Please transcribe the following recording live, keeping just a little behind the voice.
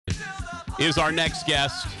is our next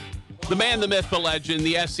guest. The man, the myth, the legend,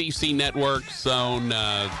 the SEC Network's own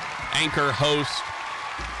anchor, host,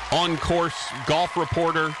 on-course golf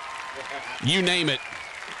reporter, you name it.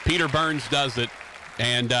 Peter Burns does it.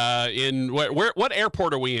 And what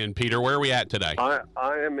airport are we in, Peter? Where are we at today? I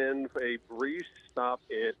am in a brief stop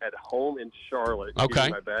at home in Charlotte. Okay.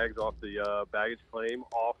 Getting my bags off the baggage claim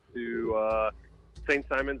off to St.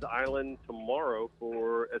 Simon's Island tomorrow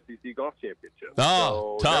for SEC Golf Championship.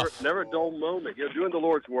 Oh, so tough. Never a dull moment. You're doing the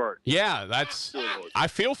Lord's work. Yeah, I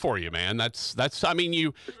feel for you, man. That's. I mean,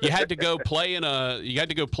 you had to go play in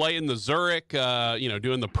the Zurich,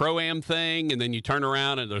 doing the Pro-Am thing, and then you turn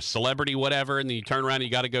around and the celebrity whatever, and then you turn around and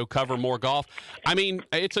you got to go cover more golf. I mean,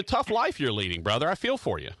 it's a tough life you're leading, brother. I feel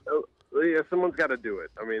for you. Yeah, someone's got to do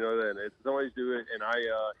it. I mean, it's somebody's do it, and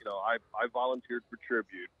I volunteered for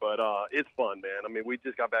tribute, but it's fun, man. I mean, we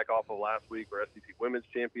just got back off of last week for SEC Women's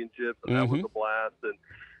Championship, and that was a blast. And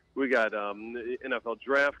we got the NFL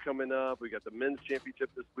Draft coming up. We got the Men's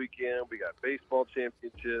Championship this weekend. We got baseball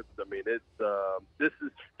championships. I mean,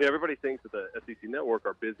 everybody thinks that the SEC Network,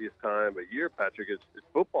 our busiest time of year, Patrick, is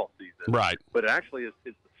football season, right? But actually, it's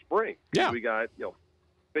the spring. Yeah, we got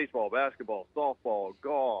baseball, basketball, softball,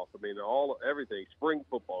 golf. I mean, everything. Spring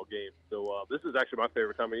football games. So this is actually my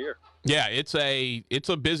favorite time of year. Yeah, it's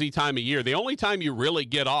a busy time of year. The only time you really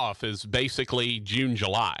get off is basically June,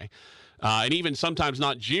 July, and even sometimes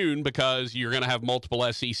not June because you're going to have multiple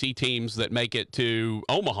SEC teams that make it to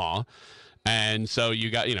Omaha, and so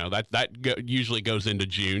you got usually goes into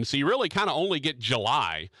June. So you really kind of only get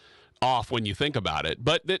July off when you think about it.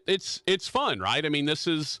 But it's fun, right? I mean, this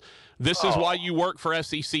is why you work for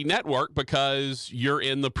SEC Network, because you're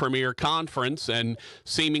in the premier conference, and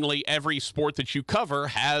seemingly every sport that you cover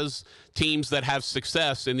has teams that have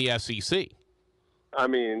success in the SEC. I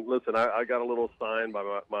mean, listen, I got a little sign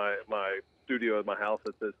by my studio at my house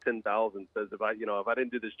that says 10,000. Says if I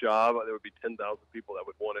didn't do this job, there would be 10,000 people that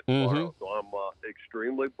would want it tomorrow. So I'm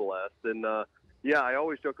extremely blessed. And yeah, I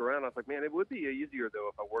always joke around. I was like, man, it would be easier though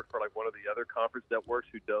if I worked for like one of the other conference networks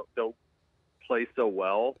who don't play so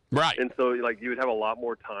well, right? And so like you would have a lot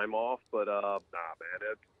more time off, but man,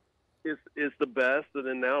 it's the best. And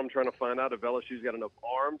then now I'm trying to find out if LSU's got enough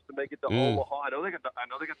arms to make it to Omaha. I know they got the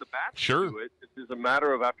bats to do it. It's just a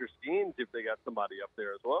matter of after schemes if they got somebody up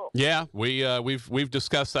there as well. Yeah, we've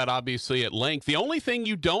discussed that obviously at length. The only thing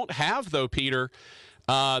you don't have though, Peter,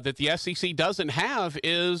 that the SEC doesn't have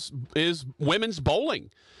is women's bowling.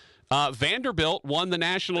 Vanderbilt won the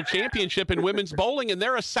national championship in women's bowling, and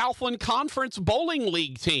they're a Southland Conference bowling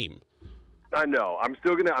league team. I know. I'm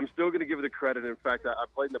still gonna give it the credit. In fact, I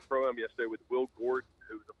played in the Pro-Am yesterday with Will Gordon,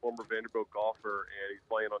 who's a former Vanderbilt golfer, and he's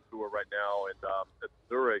playing on tour right now at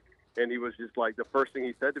Zurich. And he was just like, the first thing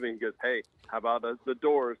he said to me, he goes, "Hey, how about the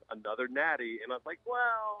Doors, another natty?" And I was like,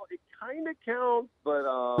 "Well, it kind of counts, but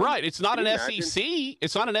right. It's not an SEC.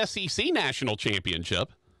 It's not an SEC national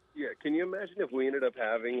championship." Yeah, can you imagine if we ended up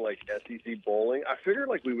having like SEC bowling? I figured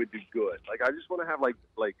like we would do good. Like I just want to have like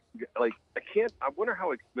I wonder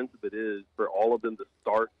how expensive it is for all of them to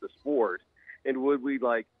start the sport. And would we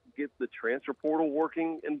like get the transfer portal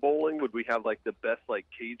working in bowling? Would we have like the best like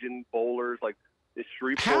Cajun bowlers? Like is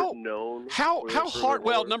Shreveport known? How hard?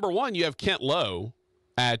 Well, number one, you have Kent Lowe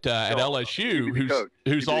at LSU,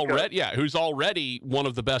 who's already one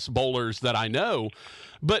of the best bowlers that I know.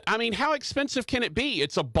 But I mean, how expensive can it be?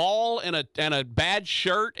 It's a ball and a bad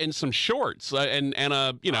shirt and some shorts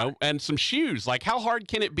and some shoes. Like, how hard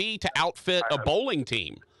can it be to outfit a bowling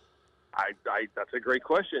team? That's a great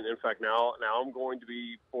question. In fact, now I'm going to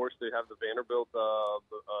be forced to have the Vanderbilt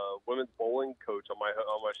women's bowling coach on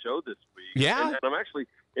my show this week. Yeah, and I'm actually.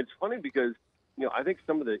 It's funny because I think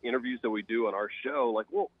some of the interviews that we do on our show, like,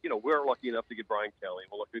 well, we're lucky enough to get Brian Kelly,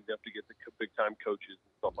 we're lucky enough to get the big time coaches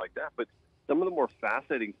and stuff like that. But some of the more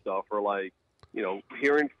fascinating stuff are like,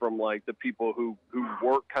 hearing from like the people who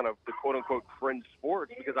work kind of the quote unquote fringe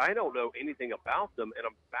sports, because I don't know anything about them and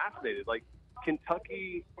I'm fascinated. Like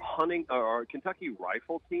Kentucky Kentucky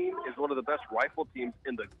rifle team is one of the best rifle teams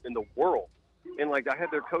in the world. And like I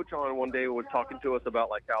had their coach on one day, was talking to us about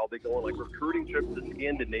like how they go on like recruiting trips to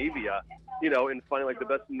Scandinavia, and finding like the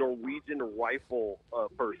best Norwegian rifle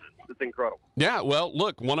person. It's incredible. Yeah, well,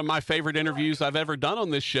 look, one of my favorite interviews I've ever done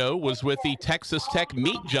on this show was with the Texas Tech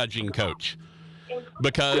meat judging coach,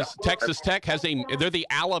 because Texas Tech they're the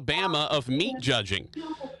Alabama of meat judging.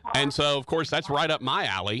 And so, of course, that's right up my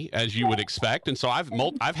alley, as you would expect. And so I've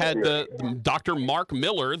had the Dr. Mark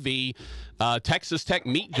Miller, the Texas Tech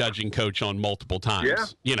meat judging coach, on multiple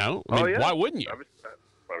times. Yeah. Why wouldn't you? I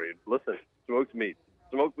mean, listen, smoked meat.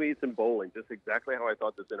 smoked meats and bowling, just exactly how I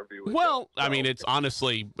thought this interview would Well, go. I mean, it's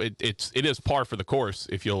honestly, it is par for the course,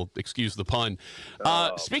 if you'll excuse the pun.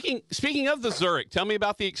 Speaking of the Zurich, tell me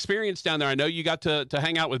about the experience down there. I know you got to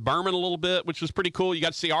hang out with Berman a little bit, which was pretty cool. You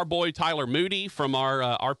got to see our boy Tyler Moody from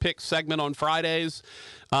our pick segment on Fridays.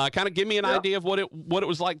 Kind of give me an idea of what it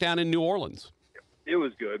was like down in New Orleans. It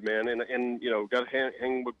was good, man, and got to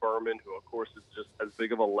hang with Berman, who of course is just as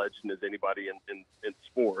big of a legend as anybody in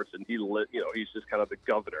sports, and he's just kind of the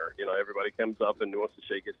governor. Everybody comes up and wants to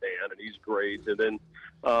shake his hand, and he's great. And then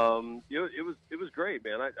it was great,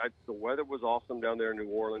 man. The weather was awesome down there in New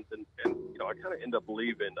Orleans, and I kind of end up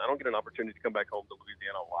leaving. I don't get an opportunity to come back home to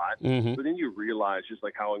Louisiana a lot, but then you realize just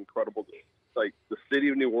like how incredible the city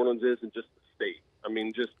of New Orleans is, and just the state. I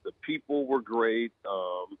mean, just the people were great.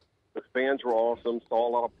 The fans were awesome. Saw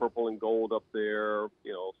a lot of purple and gold up there.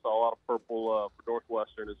 Saw a lot of purple for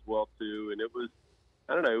Northwestern as well too. And it was,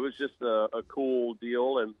 I don't know, it was just a cool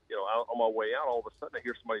deal. And on my way out, all of a sudden I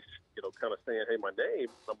hear somebody, kind of saying, "Hey, my name."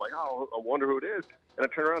 And I'm like, "Oh, I wonder who it is." And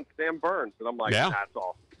I turn around, Sam Burns, and I'm like, "That's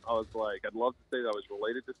awesome." I was like, I'd love to say that I was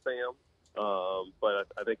related to Sam, but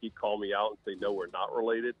I think he'd call me out and say, "No, we're not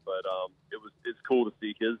related." But it's cool to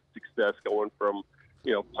see his success going from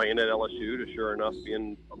playing at LSU to sure enough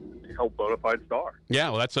being a bona fide star. Yeah,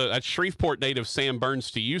 well, that's Shreveport native Sam Burns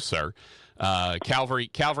to you, sir. Calvary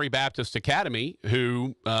Baptist Academy,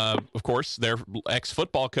 who, of course, their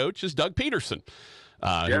ex-football coach is Doug Peterson,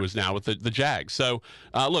 who is now with the Jags. So,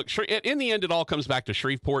 look, in the end, it all comes back to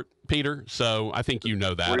Shreveport, Peter. So I think you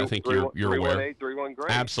know that. I think you're aware. 3-1 great.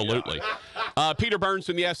 Absolutely. Peter Burns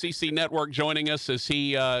from the SEC Network joining us as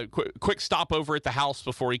he quick stopover at the house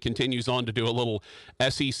before he continues on to do a little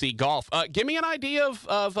SEC golf. Give me an idea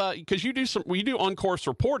of because you do on course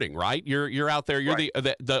reporting, right? You're out there. You're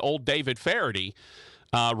the old David Faraday.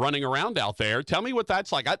 Running around out there. Tell me what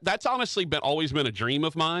that's like. That's honestly always been a dream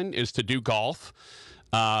of mine, is to do golf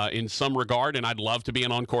in some regard, and I'd love to be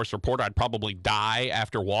an on-course reporter. I'd probably die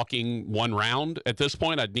after walking one round. At this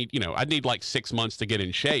point, I'd need like 6 months to get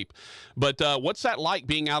in shape. But what's that like,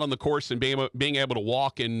 being out on the course and being able to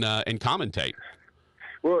walk and commentate?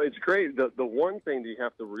 Well, it's great. The one thing that you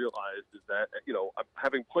have to realize is that,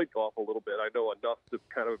 having played golf a little bit, I know enough to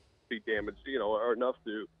kind of be damaged, or enough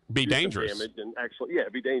to be dangerous. Damage and actually,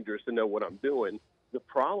 be dangerous to know what I'm doing. The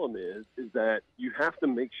problem is that you have to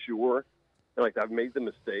make sure, like I've made the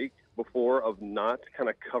mistake before of not kind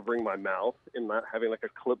of covering my mouth and not having like a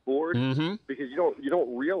clipboard, because you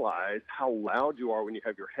don't realize how loud you are when you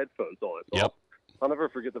have your headphones on. So I'll never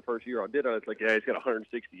forget the first year I did it. It's like, he's got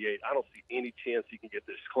 168. I don't see any chance he can get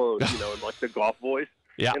this close, in like the golf voice.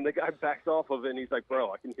 Yeah. And the guy backs off of it, and he's like,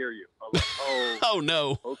 "Bro, I can hear you." I'm like, "Oh, oh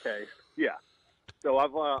no." Okay, yeah. So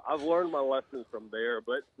I've learned my lessons from there.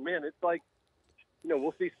 But man, it's like,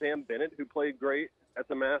 we'll see Sam Bennett, who played great at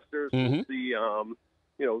the Masters. We'll see,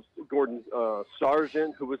 Gordon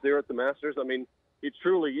Sargent, who was there at the Masters. I mean, it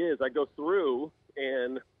truly is. I go through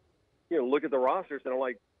and look at the rosters, and I'm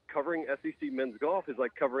like, covering SEC men's golf is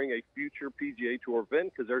like covering a future PGA Tour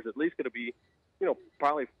event, because there's at least going to be,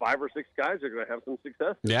 probably 5 or 6 guys that are going to have some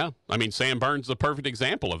success. Yeah, I mean, Sam Burns is the perfect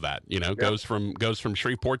example of that. Goes from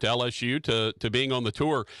Shreveport to LSU to being on the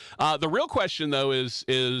tour. The real question, though, is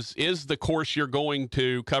the course you're going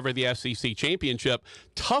to cover the SEC championship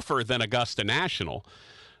tougher than Augusta National?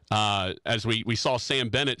 As we saw Sam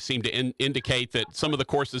Bennett seem to indicate that some of the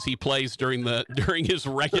courses he plays during his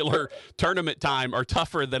regular tournament time are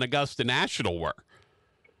tougher than Augusta National were.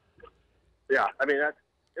 Yeah, I mean,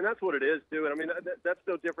 that's what it is too. And I mean, that's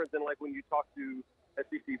no different than like when you talk to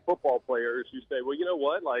SEC football players, you say, well, you know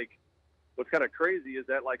what? Like, what's kind of crazy is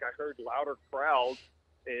that like I heard louder crowds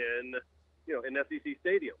in SEC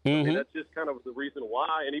stadiums. I mean, that's just kind of the reason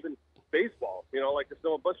why. And even baseball, like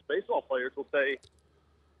a bunch of baseball players will say,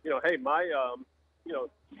 hey, my,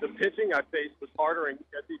 the pitching I faced was harder in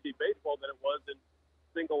SEC baseball than it was in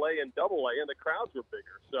single A and double A, and the crowds were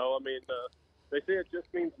bigger. So, I mean, they say it just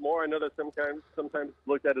means more. I know that sometimes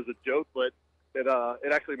looked at as a joke, but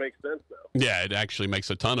it actually makes sense now. Yeah, it actually makes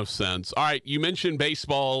a ton of sense. All right, you mentioned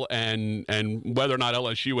baseball and whether or not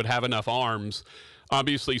LSU would have enough arms.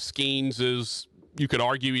 Obviously, Skeens is, you could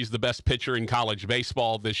argue, he's the best pitcher in college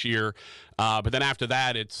baseball this year. But then after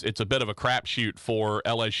that, it's a bit of a crapshoot for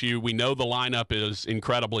LSU. We know the lineup is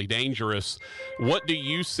incredibly dangerous. What do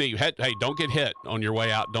you see? Hey, don't get hit on your way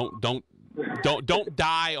out. Don't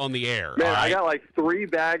die on the air. Man, right? I got like 3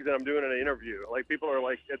 bags that I'm doing an interview. Like, people are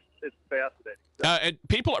like, it's fascinating. And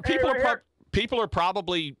people are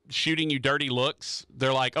probably shooting you dirty looks.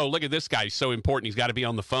 They're like, oh, look at this guy. He's so important. He's got to be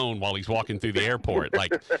on the phone while he's walking through the airport.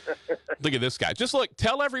 Like, look at this guy. Just look,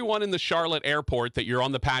 tell everyone in the Charlotte airport that you're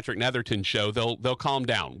on the Patrick Netherton show. They'll calm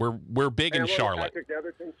down. We're big in Charlotte. Patrick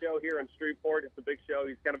Netherton show here in Shreveport. It's a big show.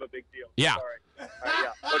 He's kind of a big deal. Yeah. Sorry.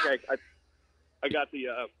 Yeah. Okay. I got the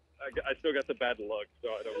I still got the bad look, so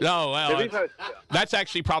I don't. No, well, that's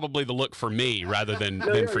actually probably the look for me rather than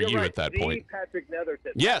for you right. at that point. Patrick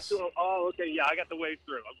Netherton. Yes. Oh, okay. Yeah, I got the wave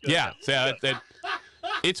through. I'm good. Yeah. So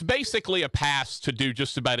it's basically a pass to do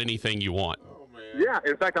just about anything you want. Oh, man. Yeah.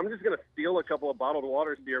 In fact, I'm just going to steal a couple of bottled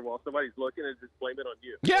waters here while somebody's looking and just blame it on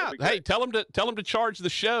you. Yeah. Hey, tell them to charge the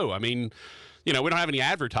show. I mean, we don't have any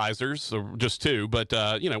advertisers, or just two, but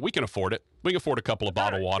we can afford it. We can afford a couple of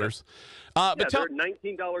bottled waters. But they're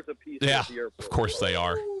 $19 a piece. Yeah, at the airport. Of course they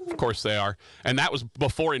are. Of course they are. And that was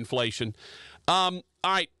before inflation. All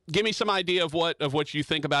right, give me some idea of what you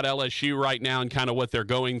think about LSU right now and kind of what they're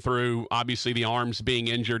going through. Obviously, the arms being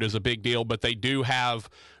injured is a big deal, but they do have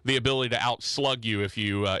the ability to outslug you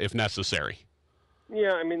if necessary.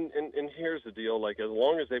 Yeah, I mean, and here's the deal. Like, as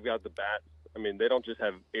long as they've got the bats, I mean, they don't just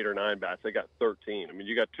have 8 or 9 bats. They got 13. I mean,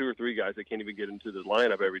 you got 2 or 3 guys that can't even get into the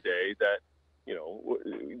lineup every day that,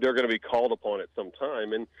 they're going to be called upon at some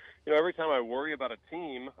time. And, every time I worry about a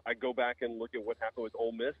team, I go back and look at what happened with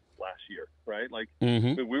Ole Miss last year, right? Like, I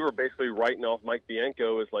mean, we were basically writing off Mike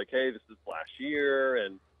Bianco as like, hey, this is last year,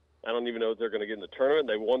 and I don't even know if they're going to get in the tournament.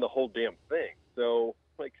 They won the whole damn thing. So,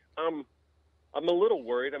 like, I'm a little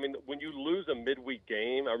worried. I mean, when you lose a midweek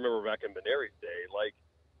game, I remember back in Maneri's day, like,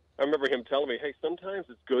 I remember him telling me, hey, sometimes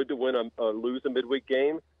it's good to lose a midweek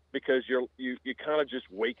game because you kind of just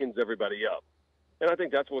wakens everybody up. And I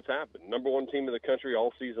think that's what's happened. Number 1 team in the country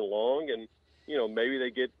all season long, and, maybe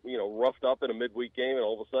they get, roughed up in a midweek game, and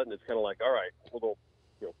all of a sudden it's kind of like, all right, well,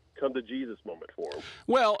 come to Jesus moment for them.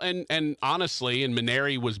 Well, and honestly, and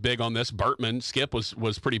Maneri was big on this. Burtman, Skip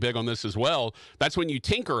was pretty big on this as well. That's when you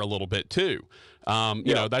tinker a little bit too.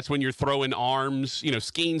 That's when you're throwing arms.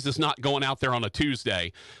 Skeens is not going out there on a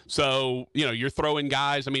Tuesday, so you're throwing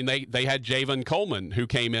guys. I mean, they had Javon Coleman who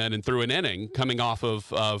came in and threw an inning coming off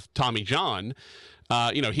of Tommy John.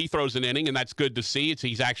 He throws an inning, and that's good to see.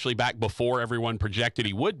 He's actually back before everyone projected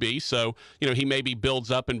he would be. So, he maybe builds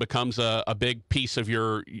up and becomes a big piece of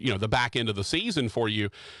your, the back end of the season for you.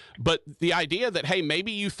 But the idea that, hey,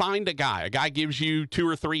 maybe you find a guy gives you 2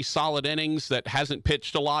 or 3 solid innings that hasn't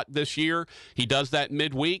pitched a lot this year. He does that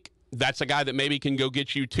midweek. That's a guy that maybe can go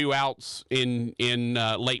get you 2 outs in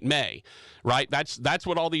late May, right? That's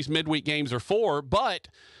what all these midweek games are for. But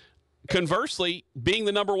conversely, being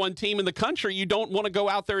the number 1 team in the country, you don't want to go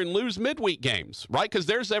out there and lose midweek games, right? Because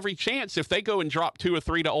there's every chance if they go and drop 2 or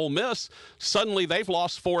 3 to Ole Miss, suddenly they've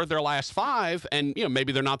lost 4 of their last 5, and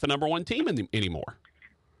maybe they're not the number 1 team anymore.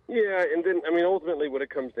 Yeah, and then I mean, ultimately, when it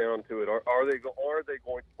comes down to it, are they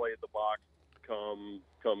going to play at the box come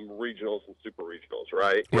regionals and super regionals,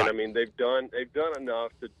 right? And I mean, they've done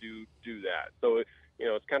enough to do that. So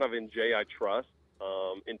it's kind of in Jay I trust.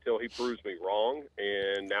 Until he proves me wrong,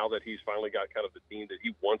 and now that he's finally got kind of the team that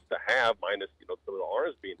he wants to have, minus some of the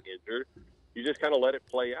arms being injured, you just kind of let it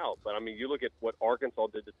play out. But I mean, you look at what Arkansas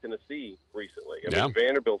did to Tennessee recently. I mean,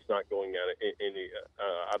 Vanderbilt's not going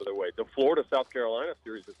out of their way. The Florida-South Carolina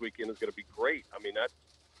series this weekend is going to be great. I mean, that's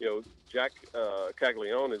Jack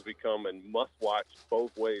Caglione has become a must-watch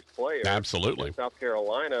both ways player. Absolutely. And South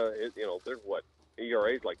Carolina, they're what?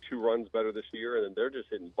 ERA is like 2 runs better this year, and then they're just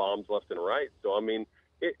hitting bombs left and right. So, I mean,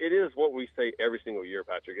 it is what we say every single year,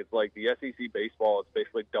 Patrick. It's like the SEC baseball. It's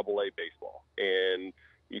basically AA baseball. And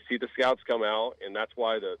you see the scouts come out, and that's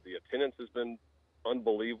why the attendance has been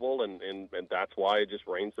unbelievable, and that's why it just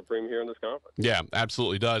reigns supreme here in this conference. Yeah,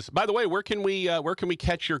 absolutely does. By the way, where can we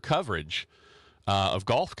catch your coverage of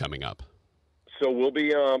golf coming up? So we'll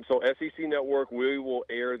be SEC Network. We will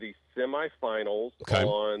air the semifinals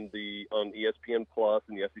on ESPN Plus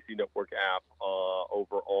and the SEC Network app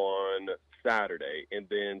over on Saturday, and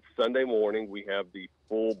then Sunday morning we have the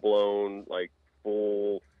full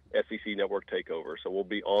SEC Network takeover. So we'll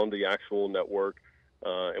be on the actual network,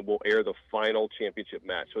 and we'll air the final championship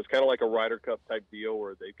match. So it's kind of like a Ryder Cup type deal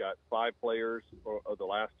where they've got 5 players of the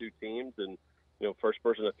last 2 teams, and first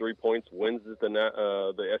person to 3 points wins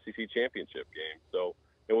the SEC championship game. So,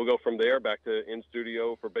 and we'll go from there back to in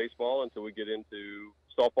studio for baseball until we get into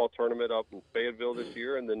softball tournament up in Fayetteville this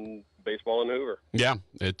year, and then baseball in Hoover. Yeah,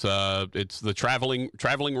 it's the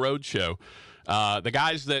traveling road show. The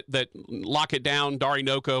guys that lock it down, Dari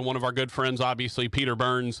Noka, one of our good friends, obviously, Peter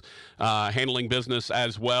Burns, handling business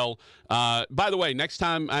as well. By the way, next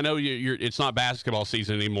time, I know it's not basketball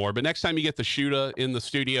season anymore, but next time you get the Shooter in the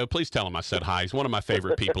studio, please tell him I said hi. He's one of my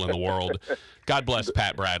favorite people in the world. God bless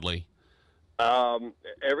Pat Bradley.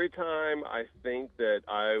 Every time I think that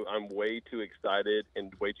I'm way too excited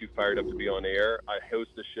and way too fired up to be on air, I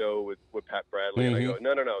host a show with Pat Bradley, and I go,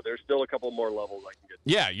 no, there's still a couple more levels I can get to.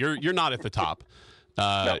 Yeah, you're not at the top.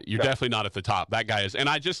 You're definitely not at the top. That guy is. And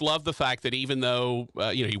I just love the fact that even though,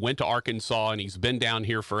 he went to Arkansas and he's been down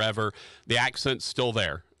here forever, the accent's still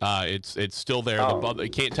there. It's still there. You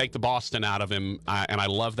can't take the Boston out of him, and I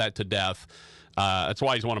love that to death. That's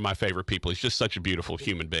why he's one of my favorite people. He's just such a beautiful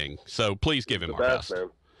human being. So please give him our best. Man.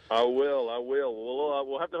 I will.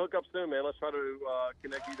 We'll have to hook up soon, man. Let's try to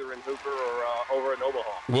connect either in Hoover or over in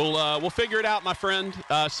Omaha. We'll figure it out, my friend.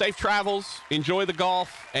 Safe travels. Enjoy the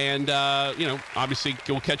golf, and obviously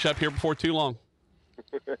we'll catch up here before too long.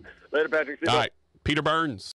 Later, Patrick. See you. All right, Peter Burns.